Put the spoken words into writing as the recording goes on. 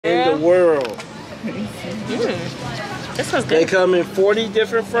in the world. That smells good. They come in 40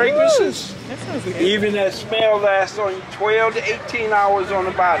 different fragrances. That sounds good. Even that smell lasts on 12 to 18 hours on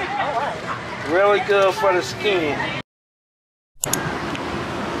the body. Oh, wow. Really good for the skin.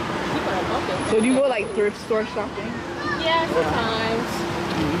 So do you go like thrift store shopping? Yeah, sometimes.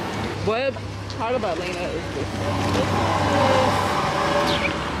 What part of Atlanta is this?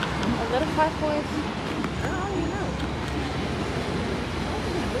 A little 5 points. I don't even know.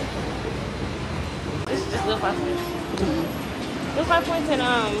 This is just little 5 points. Little 5 points in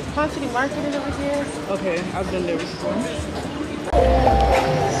Pond City Market is over here. Okay, I've been there before.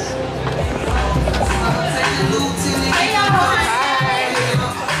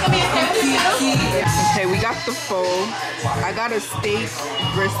 Okay, we got the pho. I got a steak,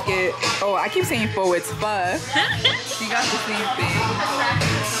 brisket. Oh, I keep saying pho, it's pho. She got the same thing.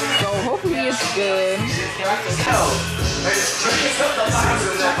 So hopefully it's good.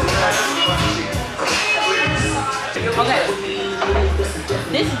 Okay.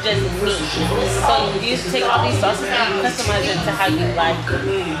 This is just me. So you just take all these sauces and you customize it to how you like.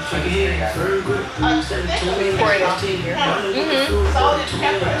 Pour it into here.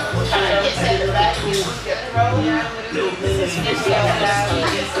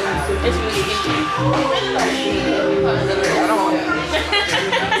 It's really sticky.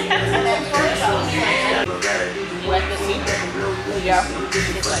 You like the soup? Yeah.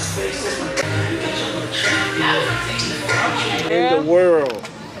 In the world.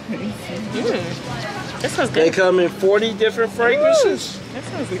 That smells good. They come in 40 different fragrances. That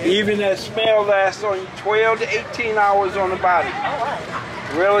sounds good. Even that smell lasts on 12 to 18 hours on the body. Oh,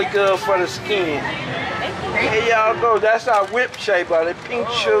 wow. Really good for the skin. Here y'all go. That's our whip shaper. The pink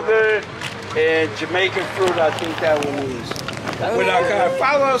sugar and Jamaican fruit, I think that one is. With our card.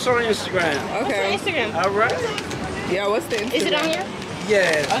 Follow us on Instagram. Okay. What's Instagram? All right. Yeah, what's the Instagram? Is it on here?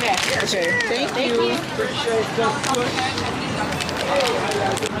 Yes. Okay. Okay. Thank you. Appreciate that.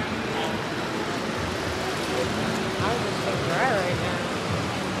 Dry right now.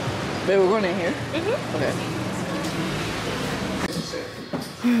 Babe, we're going in here? Okay.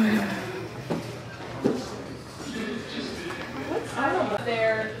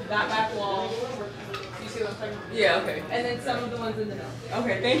 There, that back wall. You see what I'm talking about? Yeah, okay. And then some of the ones in the middle.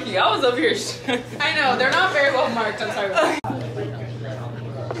 Okay, thank you. I was over here. I know, they're not very well marked. I'm sorry.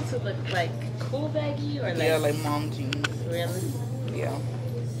 This would look like cool baggy or like... Yeah, like mom jeans. Really? Yeah.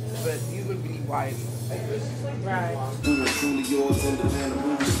 But these would be wide. Right. Truly yours, independent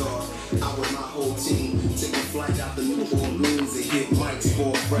movie star. I with my whole team taking flight out the New Orleans and hit mics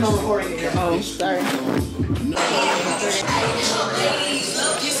for a fresh. Oh, sorry.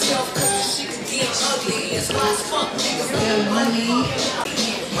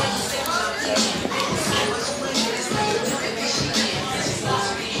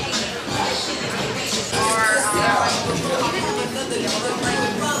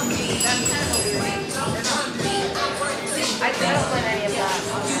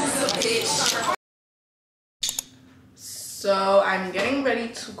 So I'm getting ready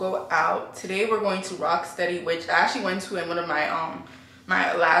to go out. Today we're going to Rocksteady, which I actually went to in one of my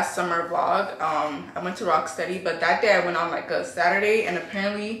my last summer vlog. I went to Rocksteady, but that day I went on like a Saturday, and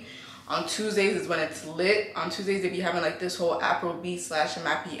apparently on Tuesdays is when it's lit. On Tuesdays they be having like this whole Afrobeat /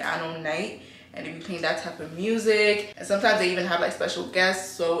 Amapiano night, and they be playing that type of music, and sometimes they even have like special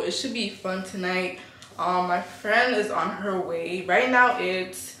guests, so it should be fun tonight. My friend is on her way. Right now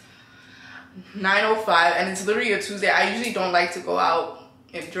it's 9:05 and it's literally a Tuesday. I usually don't like to go out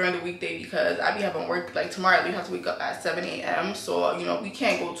during the weekday because I be having work. Like tomorrow I have to wake up at 7 a.m. so you know we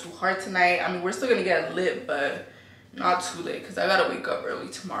can't go too hard tonight. I mean, we're still gonna get lit, but not too late because I gotta wake up early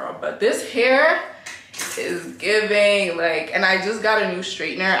tomorrow. But this hair is giving like, and I just got a new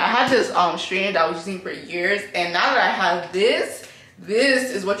straightener. I had this straightener that I was using for years, and now that I have this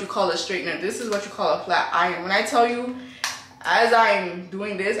is what you call a straightener. This is what you call a flat iron. When I tell you, as I'm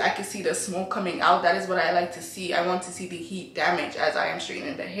doing this, I can see the smoke coming out. That is what I like to see. I want to see the heat damage as I am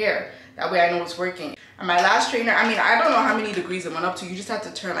straightening the hair. That way I know it's working. And my last straightener, I mean, I don't know how many degrees it went up to. You just have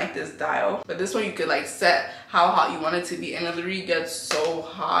to turn like this dial. But this one you could like set how hot you want it to be, and it literally gets so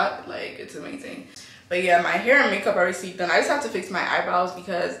hot. Like, it's amazing. But yeah, my hair and makeup are received done. I just have to fix my eyebrows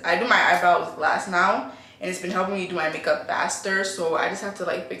because I do my eyebrows with glass now, and it's been helping me do my makeup faster. So I just have to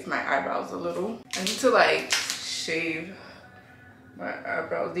like fix my eyebrows a little. I need to like shave my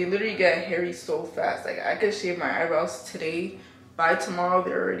eyebrows. They literally get hairy so fast. Like, I could shave my eyebrows today. By tomorrow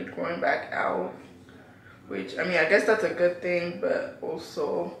they're already growing back out, which I mean, I guess that's a good thing, but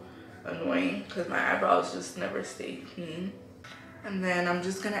also annoying because my eyebrows just never stay clean. And then I'm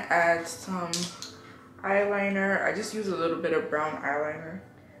just gonna add some eyeliner. I just use a little bit of brown eyeliner,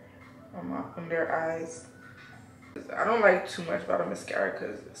 under eyes. I don't like too much about a mascara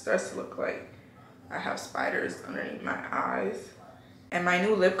because it starts to look like I have spiders underneath my eyes. And my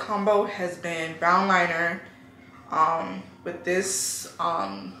new lip combo has been brown liner with this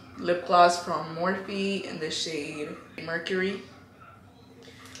lip gloss from Morphe in the shade Mercury.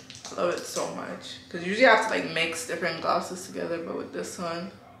 I love it so much because usually I have to like mix different glosses together, but with this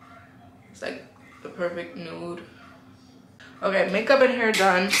one it's like the perfect nude. Okay, makeup and hair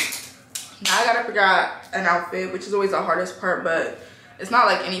done. Now I gotta figure out an outfit, which is always the hardest part, but it's not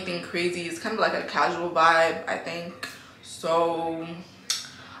like anything crazy. It's kind of like a casual vibe, I think. So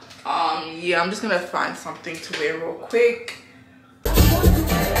yeah, I'm just gonna find something to wear real quick.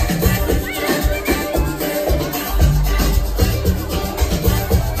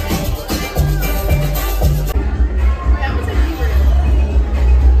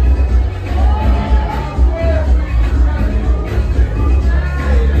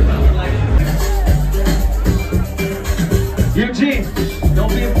 Eugene, don't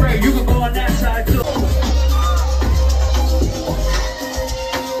be afraid. You can go on that side too.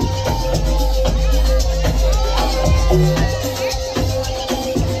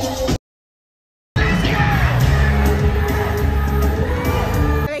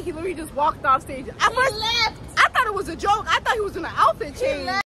 He literally just walked off stage. At first, I thought it was a joke. I thought he was in an outfit change.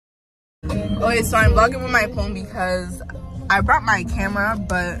 Okay, so I'm vlogging with my phone because I brought my camera,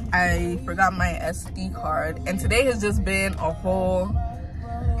 but I forgot my SD card. And today has just been a whole,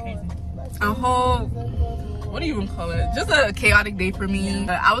 what do you even call it? Just a chaotic day for me.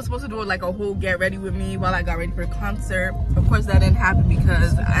 I was supposed to do like a whole get ready with me while I got ready for a concert. Of course, that didn't happen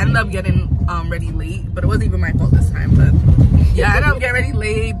because I ended up getting ready late, but it wasn't even my fault this time. But yeah, I ended up getting ready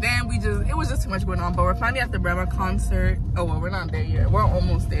late. Then it was just too much going on. But we're finally at the Rema concert. Oh well, we're not there yet. We're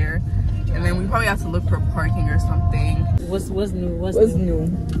almost there. And then we probably have to look for parking or something. What's new? What's new?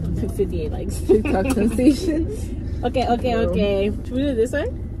 58 likes. TikTok sensations. Okay. Should we do this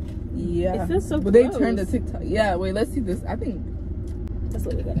one? Yeah. It feels so but close. they turned the TikTok. Yeah, wait, let's see this. I think That's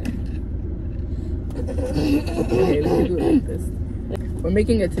what we got. okay, we can do it like this. We're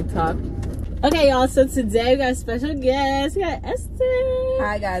making a TikTok. Okay, y'all, so today we got a special guest. We got Esther.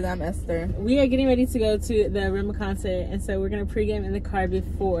 Hi guys, I'm Esther. We are getting ready to go to the Rema concert, and so we're gonna pregame in the car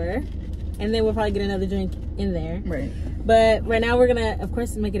before, and then we'll probably get another drink in there. Right. But right now we're gonna, of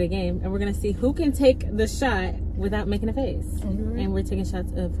course, make it a game, and we're gonna see who can take the shot without making a face. Okay. And we're taking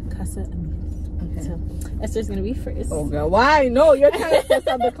shots of Casa Amigas. Okay. So Esther's gonna be first. Oh god, why? No, you're trying to stress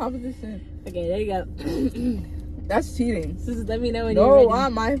out the competition. Okay, there you go. That's cheating. Just let me know when you're No, ready. why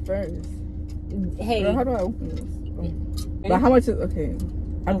am I first? Hey. Girl, how do I open this? Oh. But how much is okay?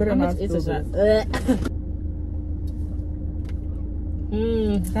 I better not It's a spill shot. this.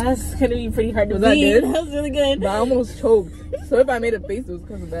 That's gonna be pretty hard to Was that beat. good? That was really good. But I almost choked. So if I made a face, it was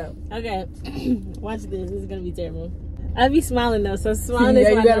because of that. Okay, watch this. This is gonna be terrible. I'll be smiling though, so smiling Yeah, is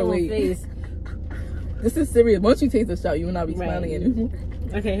you my gotta normal wait. face. This is serious. Once you taste the shot, you will not be Right. smiling anymore.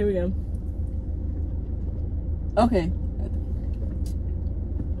 Okay, here we go. Okay.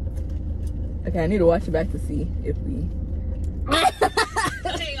 Okay, I need to watch it back to see if we.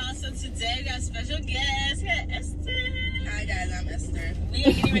 Okay, y'all. So today we got a special guest. We got Esther. Hi guys, I'm Esther. We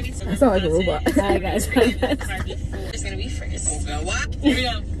are getting ready to. I sound like a robot. Hi guys. It's gonna be first. What? Here we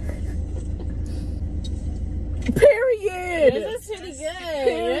go. Period. This is pretty good.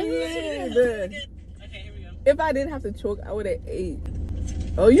 Period. Okay, here we go. If I didn't have to choke, I would have ate.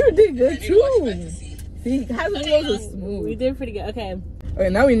 Oh, you did good too. See, how the Okay, nose is smooth. we did pretty good. Okay. Okay,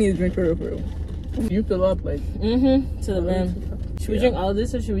 now we need a drink for real. You fill up like. To the rim. Should we drink all of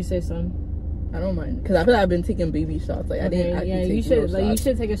this or should we save some? I don't mind, cause I feel like I've been taking baby shots. Like I didn't. Actually Yeah, take you should. real You shots.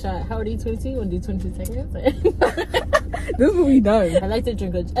 should take a shot. How old are you? 22? You want to do 22 seconds? This is what we done. I like to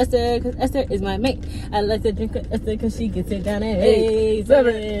drink with Esther because Esther is my mate. I like to drink with Esther because she can sit down at 8,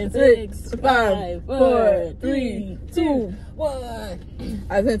 7, 6, 5, 4, 3, 2, 1.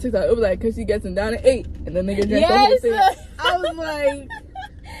 I sent TikTok. It was like, cause she gets them down at 8, and then nigga drank the whole thing. I was like,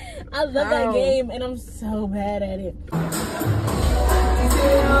 I love that game, and I'm so bad at it.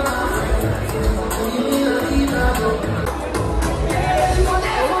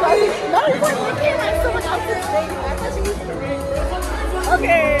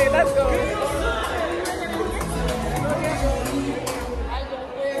 okay, let's go.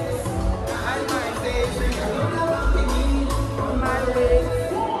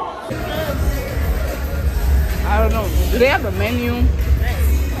 I don't know. Do they have a menu?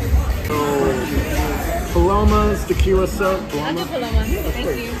 Palomas, tequila sub. I'll do Paloma.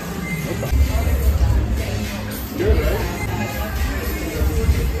 Thank you.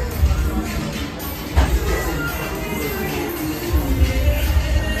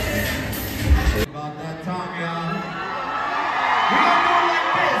 perform, y'all. We gonna do it like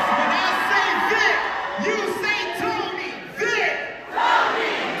this. When I say Vic, you say Tony. Vic.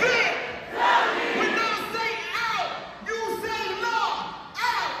 Tony. Vic. Tony. When I say out, you say law.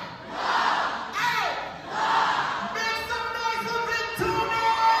 Out. Law. Out. Law. Make some noise for Vic Tony.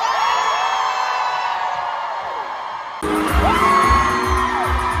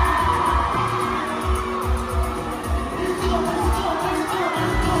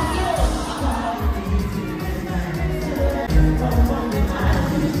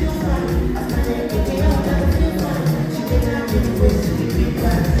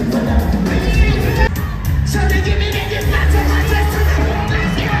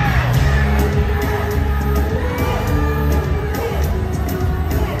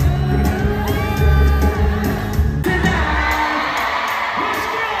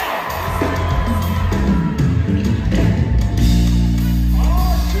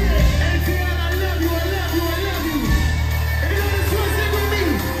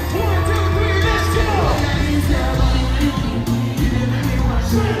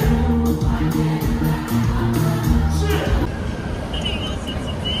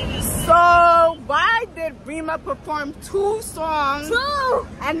 So why did Rema perform 2 songs?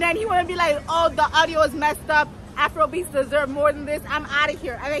 And then he want to be like, oh, the audio is messed up. Afrobeats deserve more than this. I'm out of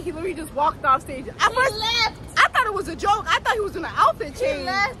here. And then he literally just walked off stage. At first, I thought it was a joke. I thought he was doing an outfit change.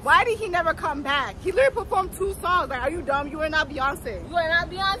 Why did he never come back? He literally performed 2 songs. Like, are you dumb? You are not Beyonce. You are not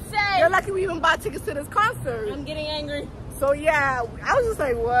Beyonce. You're lucky we even bought tickets to this concert. I'm getting angry. So yeah, I was just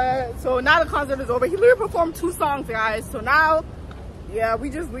like, what? So now the concert is over. He literally performed 2 songs, guys. So now, yeah, we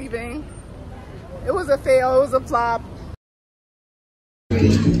just leaving. It was a fail. It was a flop.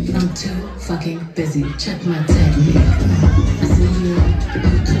 I'm too fucking busy. Check my technique. I see you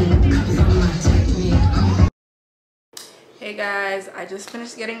from my technique. Hey guys, I just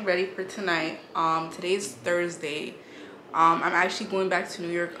finished getting ready for tonight. Today's Thursday. I'm actually going back to New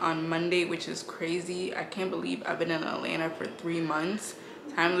York on Monday, which is crazy. I can't believe I've been in Atlanta for 3 months.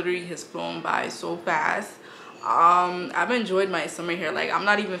 Time literally has flown by so fast. I've enjoyed my summer here. Like, I'm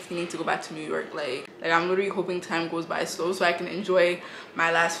not even feeling to go back to New York. Like I'm literally hoping time goes by slow so I can enjoy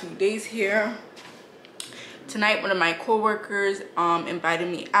my last few days here. Tonight, one of my co-workers invited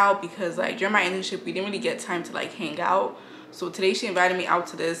me out because like during my internship we didn't really get time to like hang out. So today she invited me out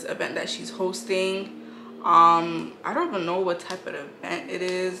to this event that she's hosting. I don't even know what type of event it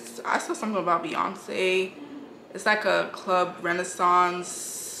is. I saw something about Beyonce. It's like a club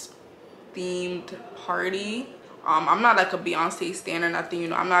Renaissance themed party. I'm not like a Beyonce stan or nothing, you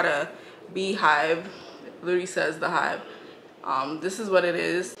know. I'm not a beehive. It literally says the hive. This is what it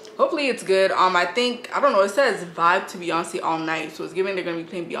is. Hopefully it's good. I don't know, it says vibe to Beyonce all night, so it's giving they're gonna be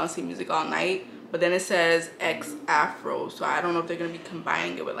playing Beyonce music all night, but then it says X Afro, so I don't know if they're gonna be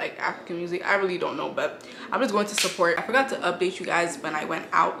combining it with like African music. I really don't know, but I'm just going to support. I forgot to update you guys when I went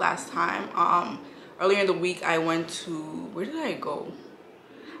out last time. Earlier in the week I went to, where did I go?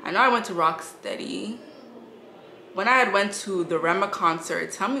 I know I went to Rocksteady. When I had went to the Rema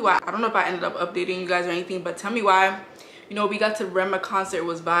concert, tell me why. I don't know if I ended up updating you guys or anything, but tell me why. You know, we got to Rema concert, it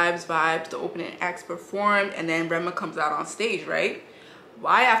was vibes. The opening acts performed, and then Rema comes out on stage, right?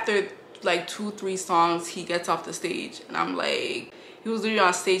 Why after like 2-3 songs he gets off the stage? And I'm like, he was literally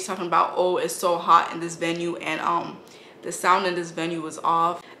on stage talking about, oh, it's so hot in this venue, and the sound in this venue was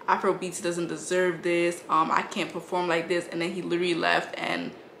off. Afrobeats doesn't deserve this. I can't perform like this. And then he literally left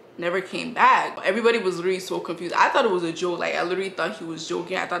and never came back. Everybody was literally so confused. I thought it was a joke. Like, I literally thought he was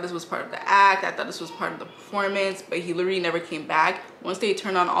joking. I thought this was part of the act. I thought this was part of the performance, but he literally never came back. Once they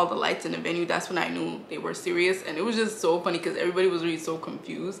turned on all the lights in the venue, that's when I knew they were serious. And it was just so funny because everybody was really so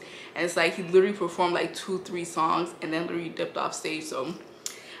confused. And it's like he literally performed like 2-3 songs and then literally dipped off stage. So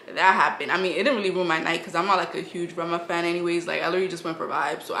that happened. I mean, it didn't really ruin my night because I'm not like a huge Rema fan anyways. Like, I literally just went for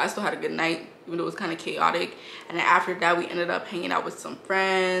vibes, so I still had a good night even though it was kind of chaotic. And then after that we ended up hanging out with some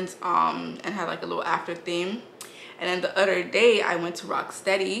friends and had like a little after thing. And then the other day I went to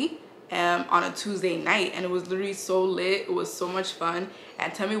Rocksteady on a Tuesday night, and it was literally so lit. It was so much fun.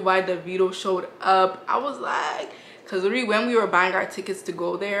 And tell me why DeVito showed up. I was like, because literally when we were buying our tickets to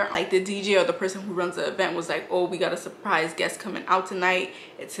go there, like the DJ or the person who runs the event was like, oh, we got a surprise guest coming out tonight.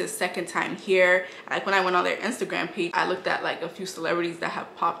 It's his second time here. And like when I went on their Instagram page, I looked at like a few celebrities that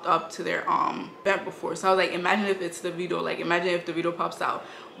have popped up to their event before. So I was like, imagine if it's DeVito. Like, imagine if DeVito pops out.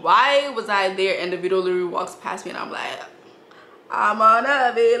 Why was I there and DeVito literally walks past me and I'm like, I'm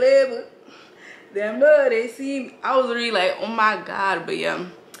unavailable. Them know they see me. I was really like, oh my god. But yeah,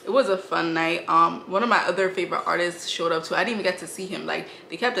 it was a fun night. One of my other favorite artists showed up too. I didn't even get to see him. Like,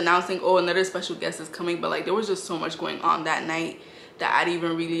 they kept announcing, oh, another special guest is coming, but like there was just so much going on that night that I didn't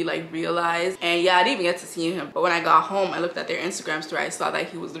even really like realize. And yeah, I didn't even get to see him, but when I got home I looked at their Instagram story, I saw that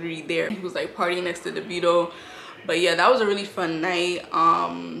he was literally there. He was like partying next to DeVito. But yeah, that was a really fun night.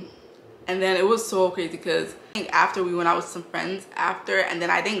 And then it was so crazy because I think after we went out with some friends after, and then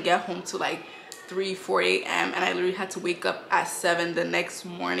I didn't get home till like 3-4 a.m. and I literally had to wake up at 7 the next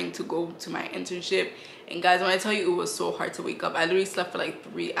morning to go to my internship. And guys, when I tell you it was so hard to wake up, I literally slept for like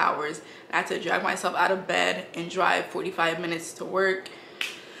 3 hours and I had to drag myself out of bed and drive 45 minutes to work.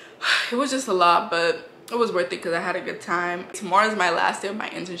 It was just a lot, but it was worth it because I had a good time. Tomorrow is my last day of my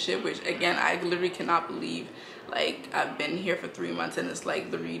internship, which again, I literally cannot believe like I've been here for 3 months and it's like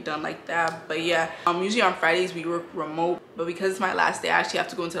literally done like that. But yeah, usually on Fridays we work remote, but because it's my last day I actually have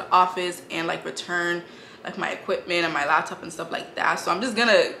to go into the office and like return like my equipment and my laptop and stuff like that. So I'm just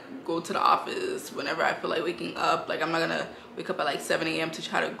gonna go to the office whenever I feel like waking up. Like I'm not gonna wake up at like 7 a.m. to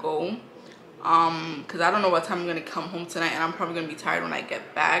try to go because I don't know what time I'm gonna come home tonight, and I'm probably gonna be tired when I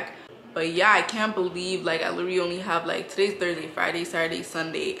get back. But yeah, I can't believe like I literally only have like, today's Thursday, Friday, Saturday,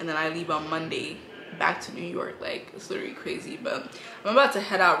 Sunday, and then I leave on Monday back to New York. Like it's literally crazy. But I'm about to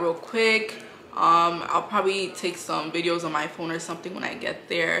head out real quick. I'll probably take some videos on my phone or something when I get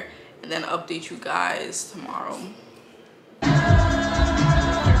there and then update you guys tomorrow.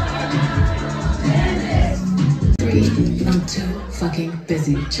 I'm too fucking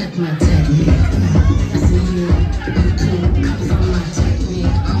busy. Check my technique. I see you cool from my technique.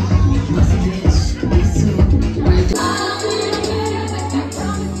 What's this? It's too right.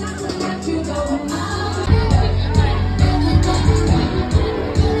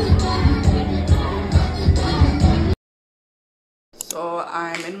 So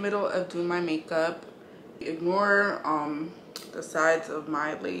I'm in the middle of doing my makeup. Ignore the sides of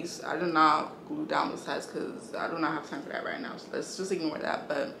my lace. I did not glue down the sides because I do not have time for that right now, so let's just ignore that.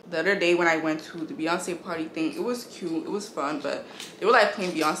 But the other day when I went to the Beyonce party thing, it was cute, it was fun, but they were like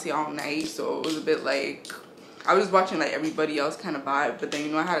playing Beyonce all night, so it was a bit like I was watching like everybody else kind of vibe. But then,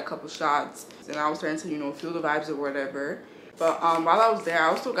 you know, I had a couple shots and I was starting to, you know, feel the vibes or whatever. But while I was there, I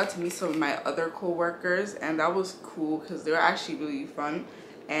also got to meet some of my other co-workers, and that was cool because they were actually really fun.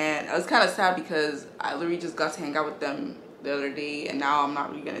 And I was kind of sad because I literally just got to hang out with them the other day, and now I'm not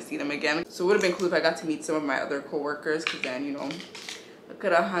really gonna see them again. So it would have been cool if I got to meet some of my other co-workers, because then, you know, I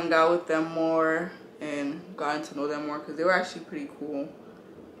could have hung out with them more and gotten to know them more, because they were actually pretty cool.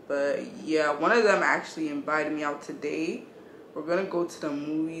 But yeah, one of them actually invited me out today. We're gonna go to the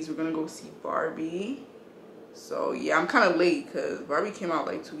movies. We're gonna go see Barbie. So yeah, I'm kind of late because Barbie came out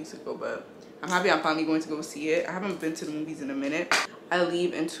like 2 weeks ago, but I'm happy I'm finally going to go see it. I haven't been to the movies in a minute. I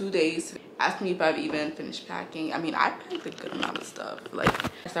leave in 2 days. Ask me if I've even finished packing. I mean, I packed a good amount of stuff. Like,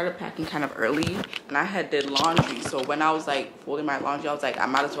 I started packing kind of early, and I had did laundry. So when I was like folding my laundry, I was like, I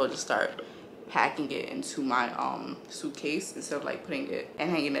might as well just start packing it into my suitcase instead of like putting it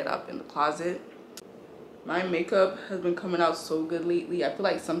and hanging it up in the closet. My makeup has been coming out so good lately. I feel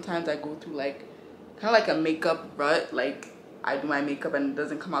like sometimes I go through like kind of like a makeup rut. Like, I do my makeup and it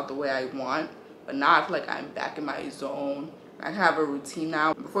doesn't come out the way I want. But now I feel like I'm back in my zone. I have a routine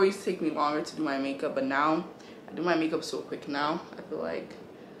now. Before it used to take me longer to do my makeup, but now I do my makeup so quick now, I feel like.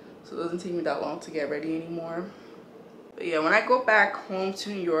 So it doesn't take me that long to get ready anymore. But yeah, when I go back home to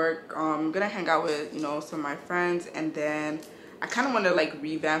New York, I'm gonna hang out with, you know, some of my friends, and then I kind of want to like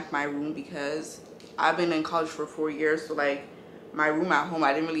revamp my room because I've been in college for 4 years. So like my room at home,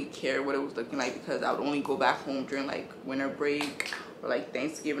 I didn't really care what it was looking like because I would only go back home during like winter break or like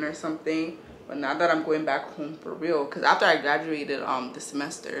Thanksgiving or something. But now that I'm going back home for real, because after I graduated this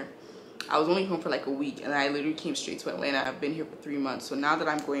semester, I was only home for like a week, and I literally came straight to Atlanta. I've been here for 3 months. So now that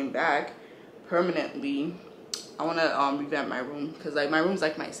I'm going back permanently, I want to revamp my room, because like my room's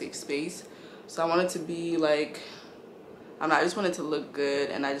like my safe space. So I want it to be like, I don't know, I just want it to look good,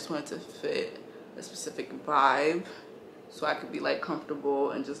 and I just want it to fit a specific vibe so I could be like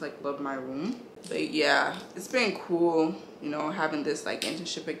comfortable and just like love my room. But yeah, it's been cool, you know, having this like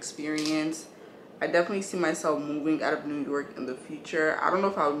internship experience. I definitely see myself moving out of New York in the future. I don't know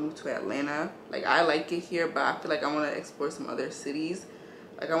if I would move to Atlanta. Like, I like it here, but I feel like I want to explore some other cities.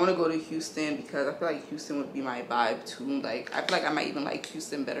 Like, I want to go to Houston because I feel like Houston would be my vibe too. Like, I feel like I might even like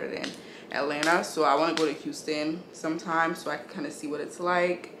Houston better than Atlanta. So I want to go to Houston sometime so I can kind of see what it's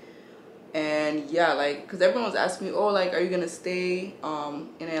like. And yeah, like, because everyone was asking me, oh, like, are you gonna stay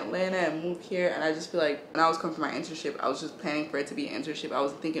in Atlanta and move here? And I just feel like when I was coming for my internship, I was just planning for it to be an internship. I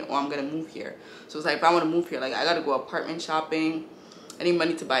was thinking, oh, I'm gonna move here. So it's like, if I want to move here, like, I gotta go apartment shopping. I need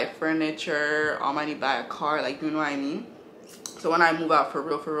money to buy furniture. I need to buy a car, like, you know what I mean? So when I move out for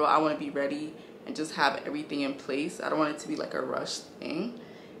real, I want to be ready and just have everything in place. I don't want it to be like a rushed thing.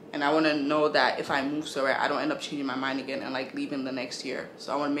 and I want to know that if I move somewhere, I don't end up changing my mind again and like leaving the next year.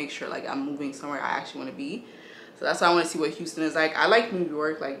 So I want to make sure like I'm moving somewhere I actually want to be. So that's why I want to see what Houston is like. I like New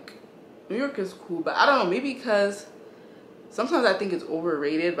York. Like New York is cool, but I don't know, maybe because sometimes I think it's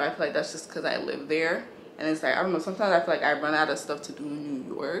overrated, but I feel like that's just because I live there. And it's like, I don't know, sometimes I feel like I run out of stuff to do in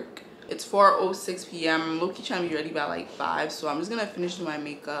New York. It's 4:06 p.m. I'm low-key trying to be ready by like 5, so I'm just gonna finish doing my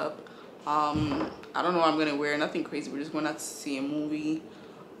makeup. I don't know what I'm gonna wear, nothing crazy. We're just going out to see a movie,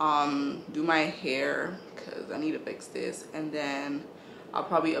 do my hair because I need to fix this, and then I'll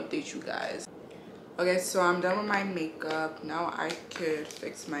probably update you guys. Okay, so I'm done with my makeup. Now I could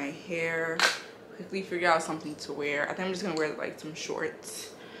fix my hair, quickly figure out something to wear. I think I'm just gonna wear like some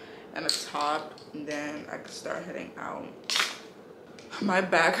shorts and a top, and then I could start heading out. My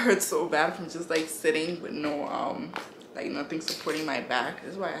back hurts so bad from just like sitting with no like nothing supporting my back.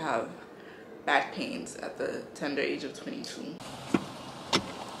 This is why I have back pains at the tender age of 22.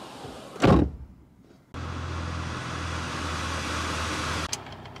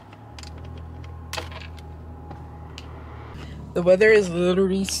 The weather is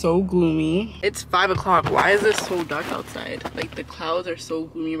literally so gloomy. It's 5 o'clock. Why is it so dark outside? Like the clouds are so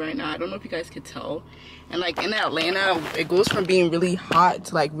gloomy right now. I don't know if you guys could tell. And like in Atlanta, it goes from being really hot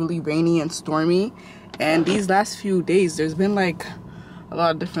to like really rainy and stormy. And these last few days, there's been like a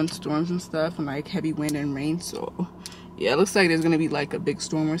lot of different storms and stuff, and like heavy wind and rain. So yeah, it looks like there's gonna be like a big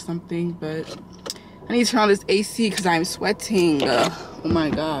storm or something. But I need to turn on this AC because I'm sweating. Oh my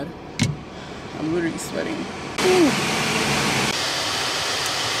god, I'm literally sweating. Ooh.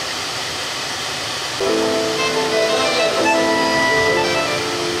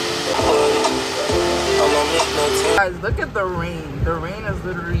 Guys, look at the rain. The rain is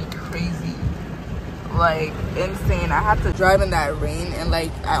literally crazy, like insane. I had to drive in that rain, and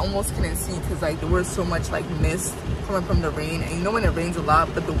like I almost couldn't see because like there was so much like mist coming from the rain. And you know when it rains a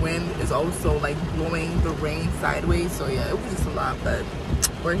lot, but the wind is also like blowing the rain sideways. So yeah, it was just a lot, but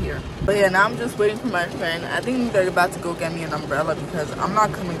we're here. But yeah, now I'm just waiting for my friend. I think they're about to go get me an umbrella because I'm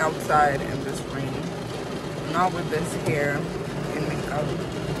not coming outside in this rain, not with this hair and makeup.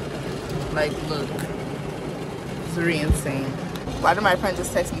 Like look, it's really insane. Why did my friend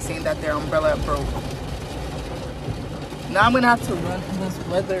just text me saying that their umbrella broke? Now I'm gonna have to run in this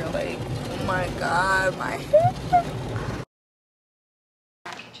weather. Like, oh my god, my hair.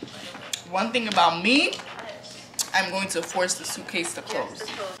 One thing about me, I'm going to force the suitcase to close.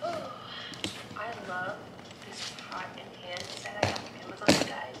 I love this pot and hand that I got from Amazon,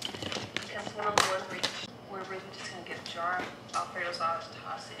 guys, because one of the ones where we're just gonna get a jar of Alfredo sauce,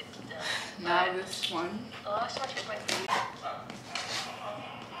 toss it. Now this one. Oh, I saw it my food.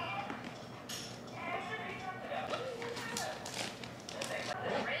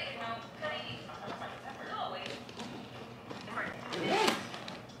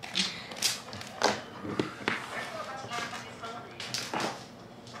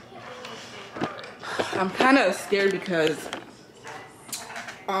 I'm kind of scared because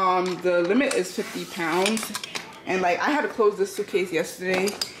the limit is 50 pounds, and like I had to close this suitcase yesterday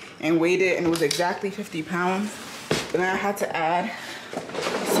and weighed it, and it was exactly 50 pounds. But then I had to add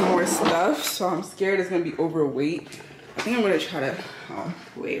some more stuff, so I'm scared it's gonna be overweight. I think I'm gonna try to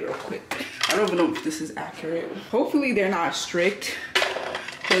weigh it real quick. I don't even know if this is accurate. Hopefully they're not strict,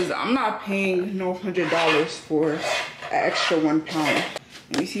 because I'm not paying no $100 for an extra 1 pound.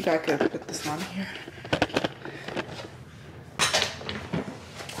 Let me see if I could put this on here.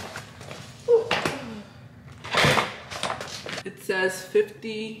 It says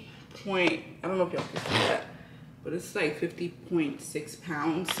 50 point, I don't know if y'all can see that, but it's like 50.6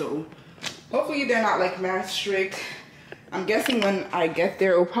 pounds. So hopefully they're not like mad strict. I'm guessing when I get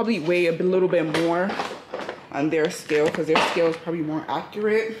there, it'll probably weigh a little bit more on their scale, because their scale is probably more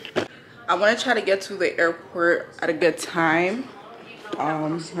accurate. I want to try to get to the airport at a good time.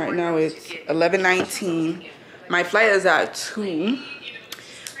 Right now it's 11:19. My flight is at 2.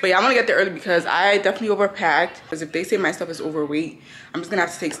 But yeah, I want to get there early because I definitely overpacked. Because if they say my stuff is overweight, I'm just gonna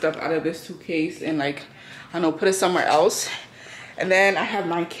have to take stuff out of this suitcase and like, I don't know, put it somewhere else. And then I have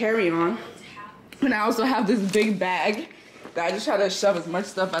my carry-on. And I also have this big bag that I just try to shove as much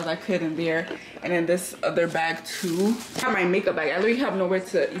stuff as I could in there. And then this other bag too. I have my makeup bag. I literally have nowhere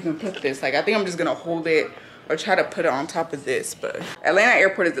to even put this. Like, I think I'm just gonna hold it or try to put it on top of this. But Atlanta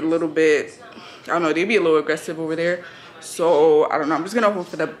airport is a little bit, I don't know, they be a little aggressive over there. So I don't know, I'm just gonna hope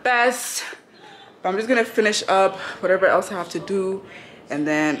for the best. But I'm just gonna finish up whatever else I have to do, and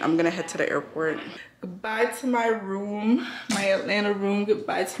then I'm gonna head to the airport. Goodbye to my room, my Atlanta room.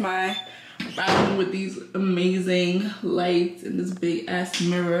 Goodbye to my bathroom with these amazing lights and this big ass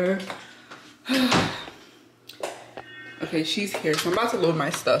mirror. Okay, she's here, so I'm about to load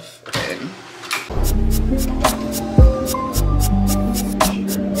my stuff in.